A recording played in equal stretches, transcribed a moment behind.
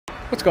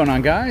What's going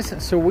on, guys?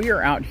 So we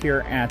are out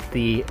here at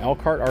the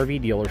Elkhart RV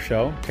dealer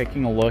show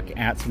taking a look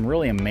at some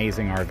really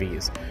amazing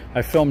RVs.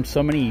 I've filmed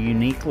so many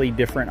uniquely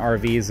different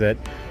RVs that,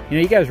 you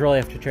know, you guys really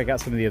have to check out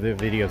some of the other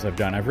videos I've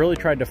done. I've really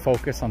tried to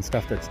focus on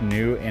stuff that's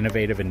new,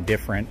 innovative, and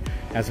different,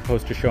 as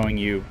opposed to showing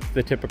you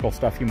the typical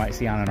stuff you might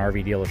see on an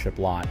RV dealership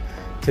lot.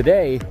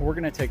 Today, we're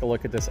going to take a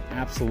look at this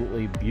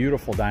absolutely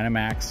beautiful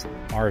Dynamax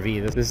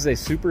RV. This is a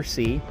Super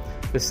C.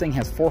 This thing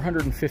has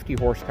 450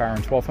 horsepower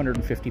and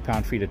 1,250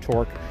 pound-feet of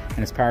torque, and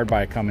it's powered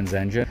by a Cummins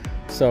engine.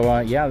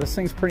 So yeah, this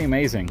thing's pretty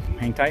amazing.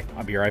 Hang tight,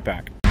 I'll be right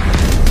back.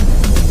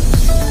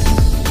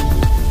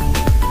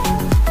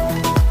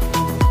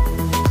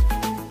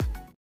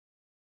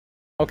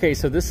 Okay,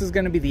 so this is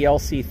going to be the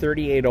LC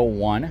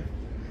 3801.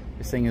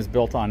 This thing is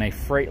built on a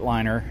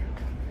Freightliner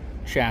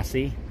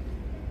chassis.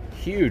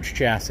 Huge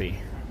chassis.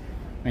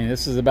 I mean,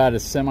 this is about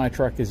as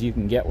semi-truck as you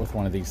can get with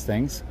one of these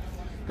things.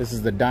 This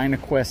is the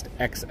Dynaquest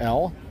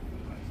XL.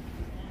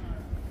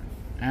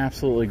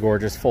 Absolutely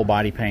gorgeous, full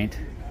body paint.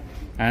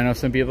 I know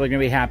some people are going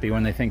to be happy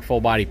when they think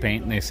full body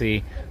paint and they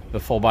see the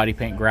full body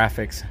paint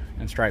graphics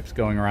and stripes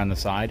going around the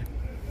side.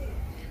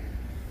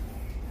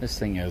 This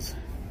thing is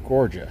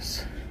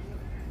gorgeous.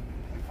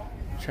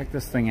 Check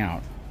this thing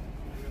out.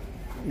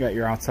 You got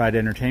your outside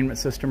entertainment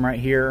system right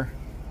here.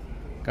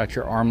 Got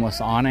your armless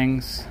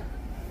awnings.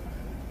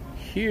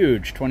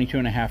 Huge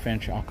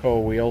 22.5-inch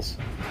Alcoa wheels.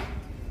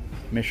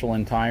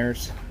 Michelin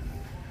tires.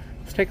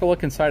 Let's take a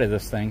look inside of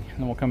this thing and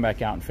then we'll come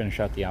back out and finish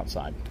out the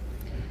outside.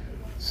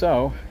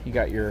 So you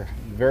got your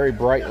very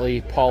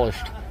brightly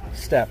polished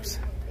steps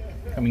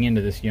coming into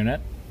this unit.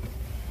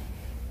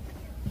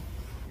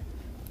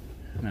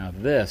 Now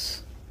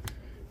this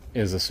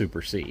is a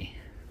Super C.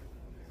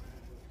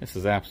 This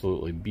is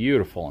absolutely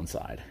beautiful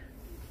inside.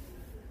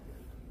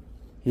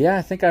 Yeah,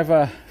 I think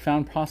I've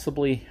found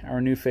possibly our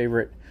new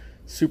favorite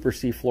Super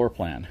C floor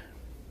plan.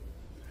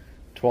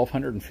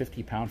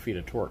 1,250 pound-feet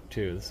of torque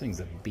too. This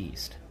thing's a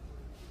beast.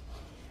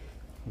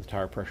 There's a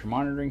tire pressure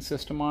monitoring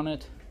system on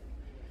it.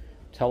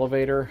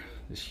 Televator.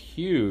 This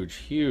huge,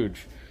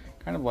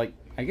 kind of like,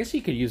 I guess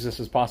you could use this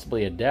as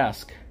possibly a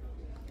desk.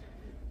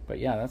 But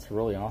yeah, that's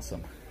really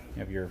awesome.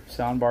 You have your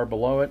sound bar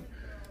below it.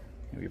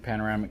 You have your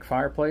panoramic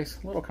fireplace.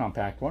 A little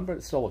compact one, but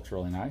it still looks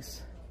really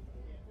nice.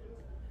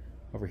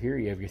 Over here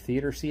you have your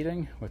theater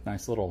seating with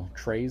nice little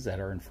trays that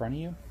are in front of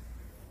you.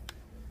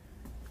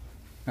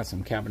 Got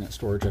some cabinet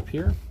storage up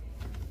here.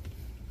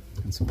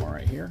 And some more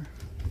right here.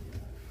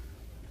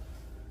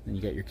 Then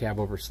you got your cab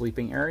over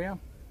sleeping area.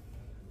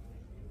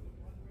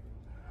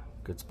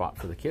 Good spot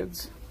for the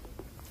kids.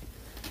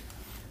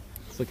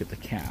 Let's look at the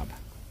cab.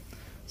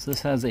 So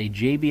this has a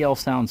JBL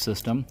sound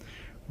system.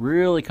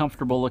 Really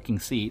comfortable looking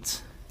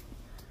seats.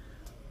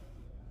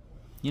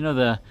 You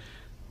know,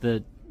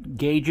 the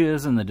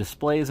gauges and the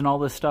displays and all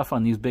this stuff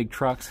on these big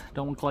trucks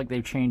don't look like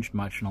they've changed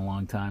much in a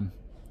long time.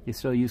 They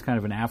still use kind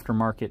of an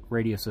aftermarket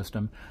radio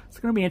system.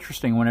 It's going to be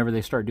interesting whenever they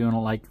start doing it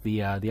like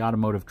the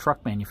automotive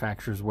truck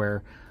manufacturers,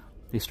 where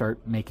they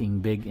start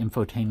making big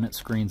infotainment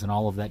screens and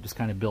all of that just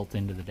kind of built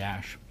into the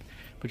dash.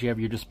 But you have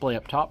your display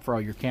up top for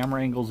all your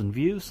camera angles and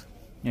views,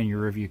 and your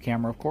review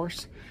camera, of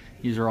course.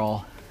 These are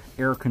all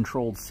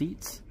air-controlled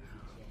seats.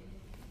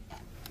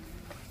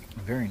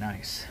 Very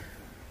nice.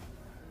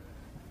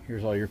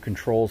 Here's all your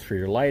controls for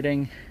your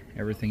lighting,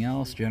 everything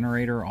else,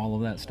 generator, all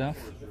of that stuff.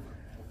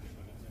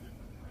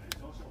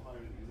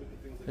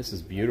 This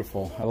is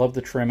beautiful. I love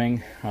the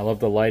trimming. I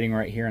love the lighting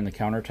right here in the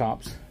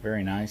countertops.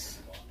 Very nice.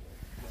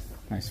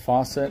 Nice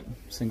faucet,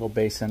 single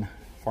basin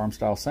farm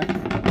style sink.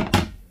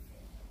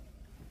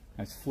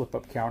 Nice flip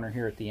up counter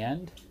here at the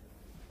end.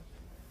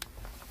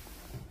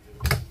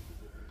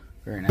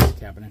 Very nice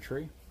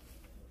cabinetry.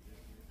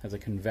 Has a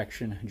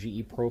convection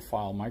GE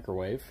profile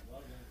microwave.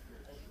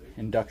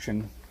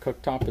 Induction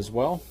cooktop as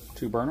well,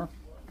 2-burner,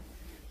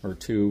 or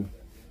two,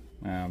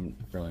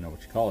 really know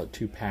what you call it,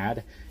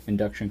 2-pad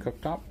induction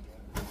cooktop.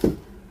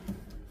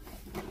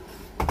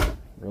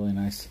 Really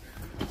nice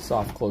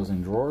soft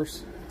closing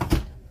drawers.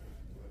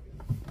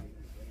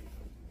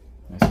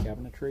 Nice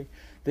cabinetry.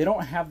 They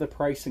don't have the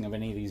pricing of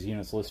any of these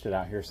units listed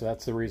out here, so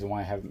that's the reason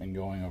why I haven't been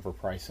going over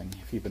pricing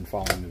if you've been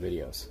following the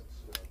videos.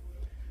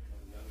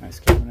 Nice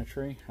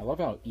cabinetry. I love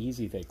how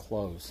easy they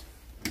close.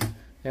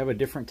 They have a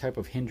different type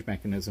of hinge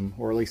mechanism,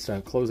 or at least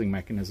a closing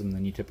mechanism,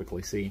 than you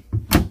typically see.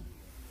 Look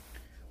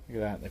at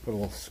that. They put a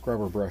little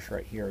scrubber brush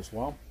right here as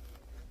well.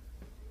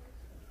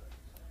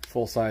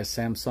 Full-size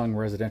Samsung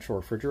residential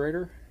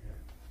refrigerator.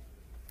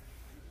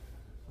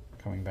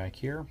 Coming back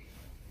here.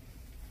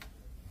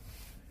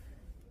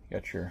 You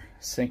got your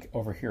sink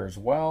over here as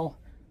well.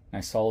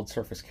 Nice solid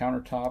surface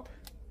countertop.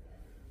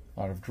 A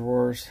lot of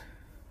drawers.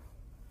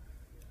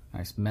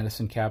 Nice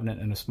medicine cabinet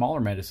and a smaller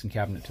medicine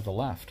cabinet to the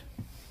left.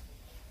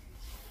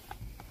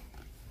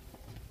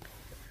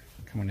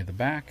 Coming to the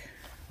back,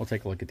 we'll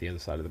take a look at the other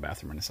side of the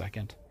bathroom in a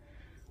second.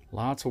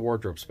 Lots of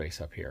wardrobe space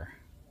up here.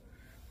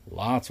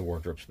 Lots of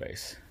wardrobe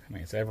space. I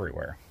mean, it's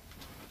everywhere.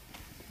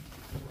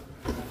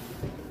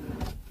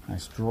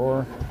 Nice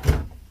drawer.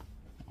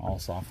 All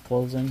soft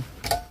closing.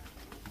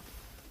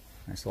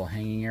 Nice little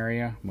hanging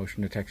area,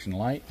 motion detection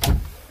light.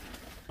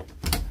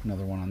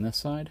 Another one on this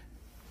side.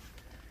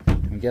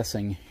 I'm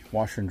guessing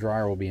washer and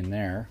dryer will be in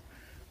there.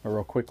 A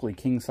real quickly,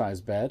 king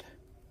size bed.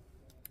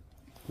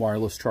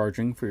 Wireless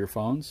charging for your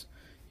phones.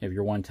 You have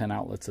your 110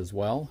 outlets as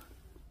well.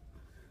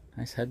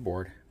 Nice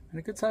headboard. And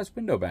a good sized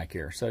window back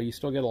here. So you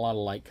still get a lot of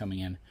light coming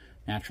in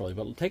naturally.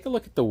 But take a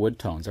look at the wood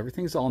tones.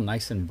 Everything's all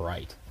nice and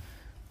bright.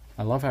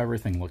 I love how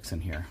everything looks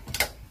in here.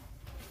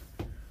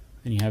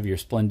 Then you have your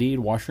Splendide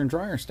washer and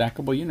dryer.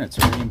 Stackable units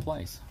already in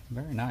place.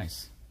 Very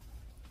nice.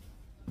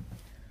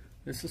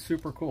 This is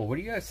super cool. What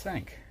do you guys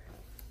think?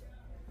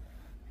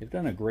 They've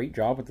done a great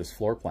job with this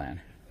floor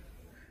plan.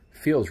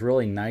 Feels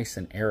really nice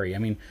and airy. I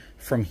mean,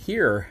 from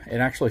here, it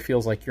actually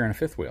feels like you're in a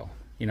fifth wheel.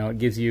 You know, it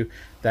gives you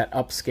that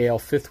upscale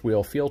fifth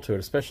wheel feel to it,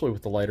 especially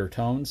with the lighter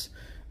tones.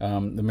 The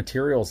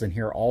materials in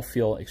here all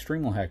feel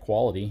extremely high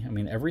quality. I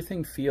mean,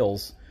 everything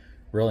feels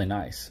really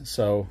nice.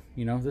 So,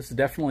 you know, this is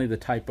definitely the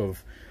type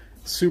of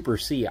Super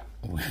C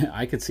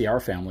I could see our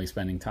family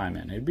spending time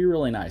in. It'd be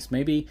really nice.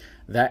 Maybe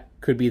that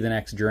could be the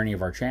next journey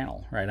of our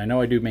channel, right? I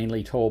know I do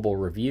mainly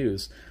towable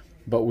reviews,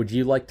 but would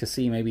you like to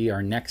see maybe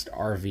our next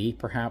RV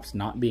perhaps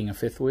not being a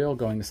fifth wheel,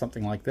 going to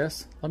something like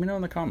this? Let me know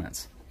in the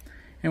comments.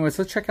 Anyways,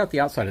 let's check out the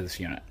outside of this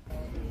unit.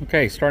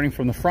 Okay, starting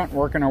from the front,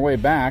 working our way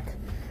back.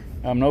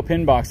 No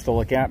pin box to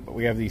look at, but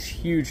we have these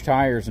huge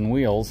tires and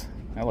wheels.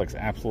 That looks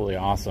absolutely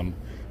awesome.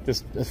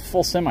 This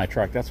full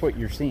semi-truck, that's what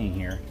you're seeing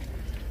here.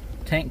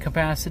 Tank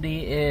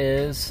capacity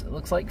is, it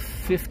looks like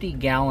 50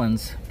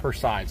 gallons per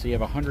side. So you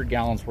have 100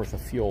 gallons worth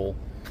of fuel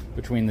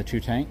between the two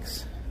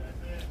tanks.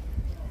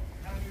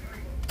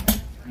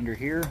 Under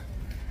here,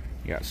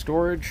 you got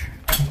storage.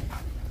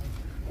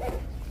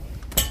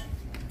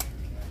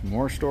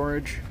 More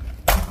storage.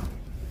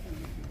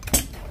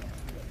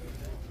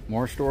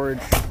 More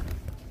storage.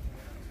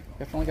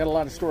 Definitely got a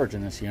lot of storage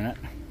in this unit.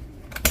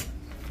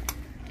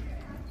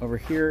 Over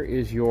here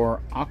is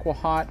your Aqua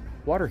Hot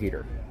water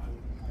heater.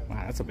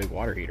 Wow, that's a big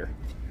water heater.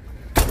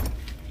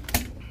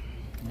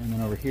 And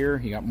then over here,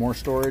 you got more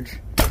storage.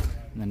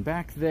 And then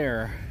back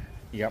there,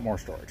 you got more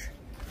storage.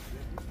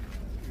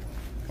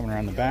 Coming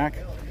around the back.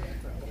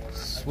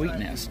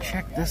 Sweetness,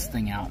 check this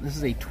thing out. This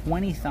is a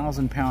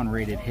 20,000 pound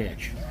rated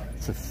hitch.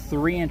 It's a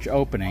 3-inch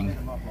opening.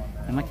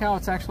 And look how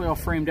it's actually all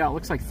framed out. It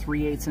looks like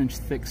 3/8 inch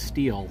thick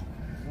steel.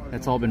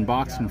 That's all been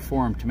boxed and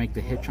formed to make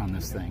the hitch on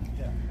this thing.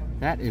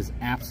 That is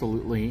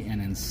absolutely an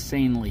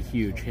insanely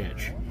huge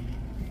hitch.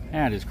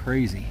 That is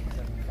crazy.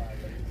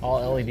 All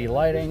LED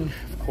lighting,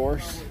 of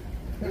course.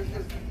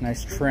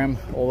 Nice trim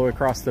all the way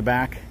across the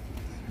back.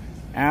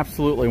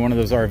 Absolutely one of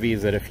those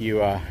RVs that if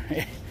you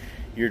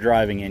you're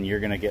driving in, you're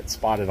gonna get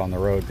spotted on the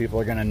road. People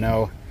are gonna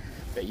know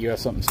that you have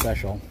something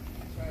special.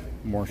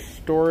 More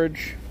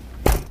storage.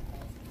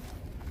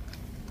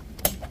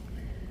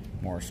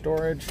 More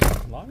storage.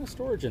 A lot of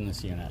storage in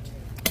this unit.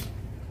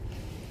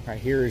 Right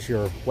here is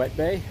your wet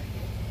bay.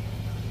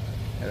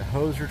 Got a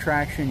hose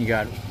retraction, you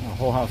got a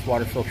whole house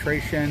water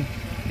filtration,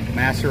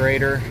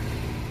 macerator.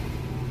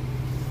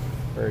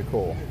 Very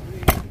cool.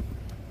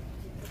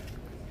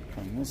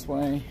 Coming this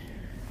way.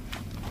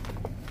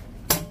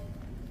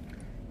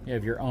 You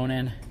have your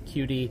Onan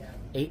QD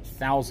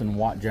 8,000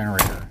 watt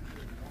generator.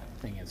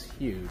 Thing is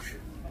huge.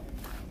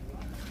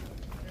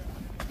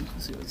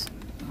 Let's see what's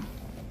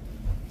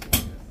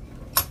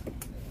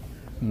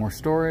more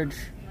storage.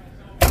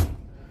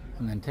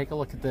 And then take a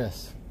look at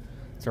this.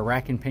 It's a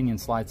rack and pinion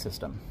slide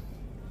system.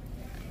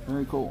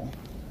 Very cool.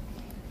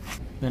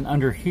 Then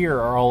under here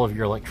are all of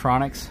your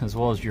electronics, as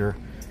well as your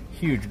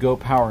huge Go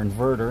Power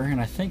inverter, and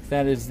I think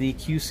that is the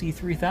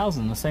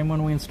QC3000, the same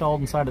one we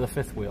installed inside of the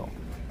fifth wheel.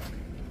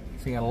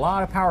 So you got a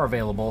lot of power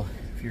available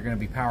if you're going to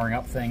be powering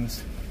up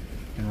things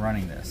and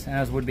running this,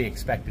 as would be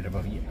expected of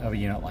a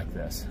unit like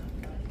this.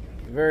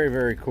 Very,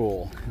 very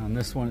cool. On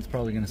this one, it's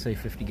probably going to say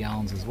 50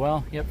 gallons as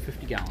well. Yep,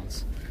 50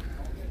 gallons.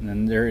 And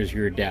then there is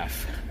your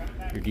DEF,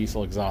 your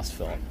diesel exhaust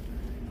filter.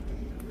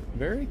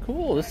 Very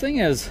cool. This thing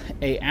is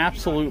an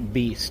absolute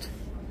beast.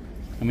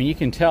 I mean, you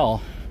can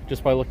tell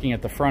just by looking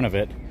at the front of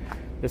it,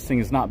 this thing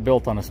is not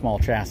built on a small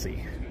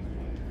chassis.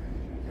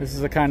 This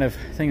is the kind of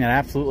thing that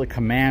absolutely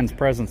commands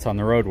presence on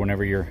the road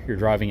whenever you're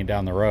driving it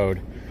down the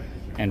road.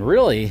 And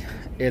really,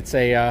 it's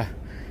a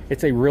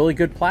really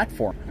good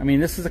platform. I mean,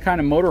 this is the kind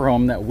of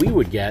motorhome that we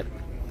would get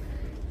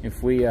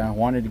if we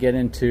wanted to get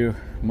into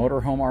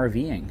motorhome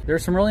RVing.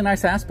 There's some really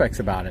nice aspects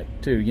about it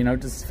too. You know,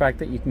 just the fact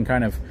that you can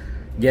kind of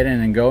get in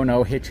and go,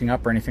 no hitching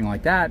up or anything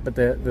like that. But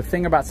the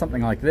thing about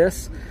something like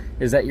this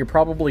is that you're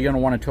probably going to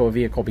want to tow a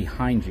vehicle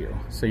behind you.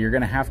 So you're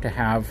going to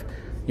have,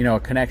 you know, a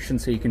connection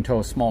so you can tow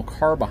a small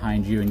car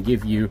behind you and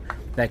give you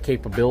that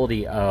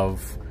capability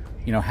of,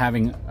 you know,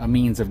 having a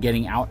means of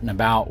getting out and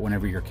about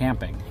whenever you're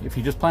camping. If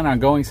you just plan on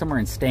going somewhere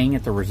and staying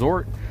at the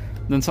resort,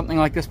 then something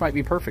like this might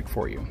be perfect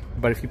for you.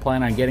 But if you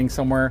plan on getting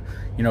somewhere,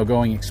 you know,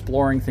 going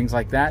exploring, things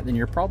like that, then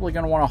you're probably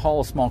going to want to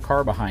haul a small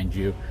car behind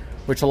you,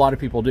 which a lot of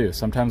people do.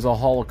 Sometimes they'll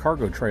haul a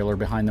cargo trailer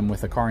behind them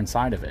with a car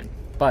inside of it.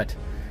 But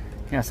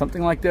yeah,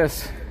 something like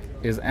this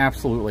is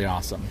absolutely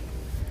awesome.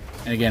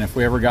 And again, if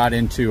we ever got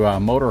into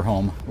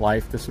motorhome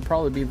life, this would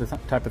probably be the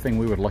type of thing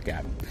we would look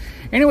at.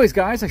 Anyways,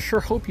 guys, I sure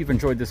hope you've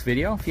enjoyed this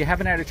video. If you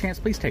haven't had a chance,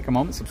 please take a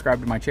moment, subscribe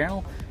to my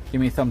channel,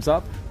 give me a thumbs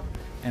up,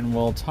 and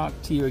we'll talk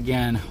to you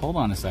again. Hold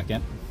on a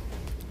second.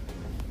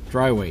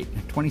 Dry weight,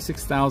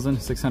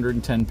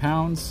 26,610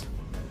 pounds.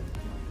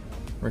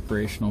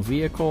 Recreational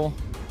vehicle,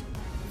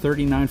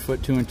 39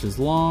 foot 2 inches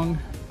long.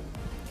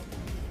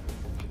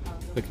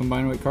 The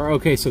combined weight car.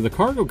 Okay, so the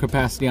cargo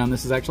capacity on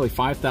this is actually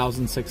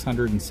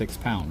 5,606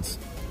 pounds.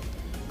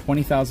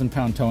 20,000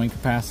 pound towing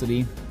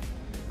capacity.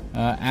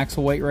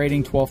 Axle weight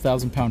rating,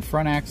 12,000 pound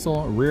front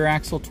axle. Rear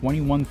axle,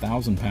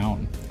 21,000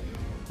 pound.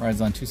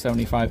 Rides on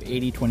 275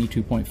 80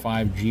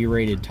 22.5 G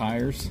rated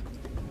tires.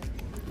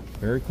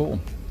 Very cool.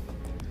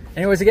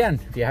 Anyways, again,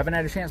 if you haven't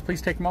had a chance,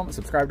 please take a moment,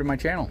 subscribe to my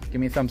channel,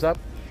 give me a thumbs up.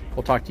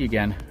 We'll talk to you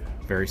again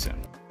very soon.